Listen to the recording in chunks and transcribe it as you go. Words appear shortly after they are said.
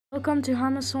Welcome to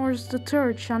Hamasaurus the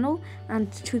Third channel, and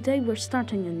today we're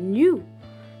starting a new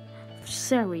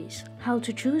series, how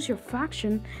to choose your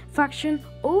faction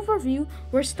overview.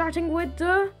 We're starting with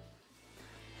the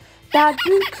That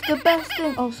Duke's the best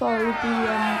thing. Oh, sorry, the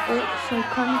Orks. I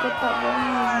kind of got that wrong.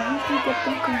 I usually get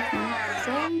them confused.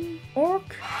 Sorry.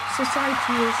 Ork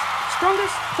society is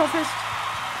strongest, toughest.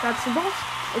 That's the boss.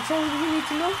 It's all you need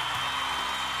to know.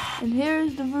 And here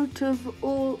is the route of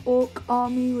all Ork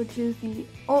army, which is the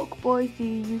Ork boys, the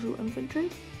usual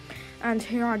infantry. And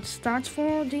here are the stats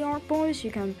for the Ork boys. You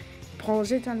can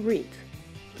pause it and read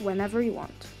whenever you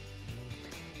want.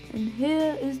 And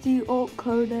here is the Ork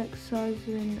codex, as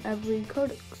in every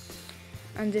codex.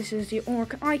 And this is the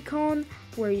Ork icon,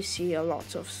 where you see a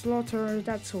lot of slaughter.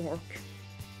 That's Ork.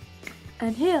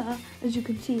 And here, as you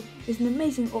can see, is an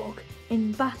amazing Ork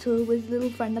in battle with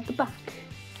little friend at the back.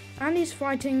 And he's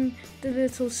fighting the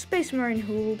little space marine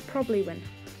who will probably win.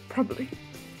 Probably.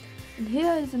 And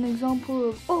here is an example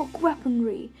of Ork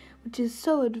weaponry, which is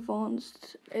so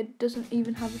advanced, it doesn't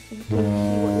even have a thing to see what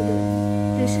you're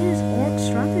doing. This is Ork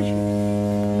strategy.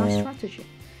 Nice strategy.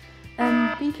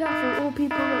 And be careful, all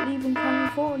people that live in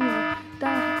California,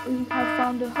 that we have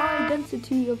found a high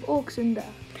density of Orks in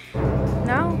there.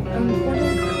 Now, an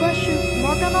important question,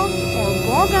 Morganaut or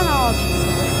Gorganaut?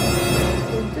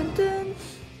 Dun, dun, dun.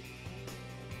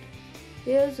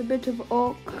 Here's a bit of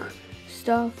Ork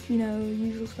stuff,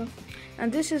 usual stuff.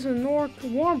 And this is an Ork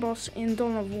war boss in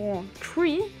Dawn of War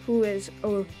 3, who is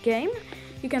a game.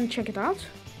 You can check it out.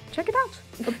 Check it out.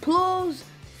 Applause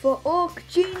for Ork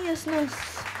geniusness.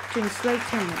 To enslave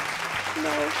 10 minutes.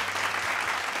 No.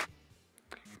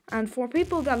 And for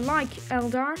people that like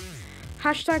Eldar,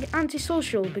 hashtag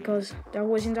antisocial, because they're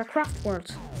always in their craft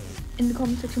world. In the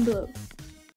comment section below.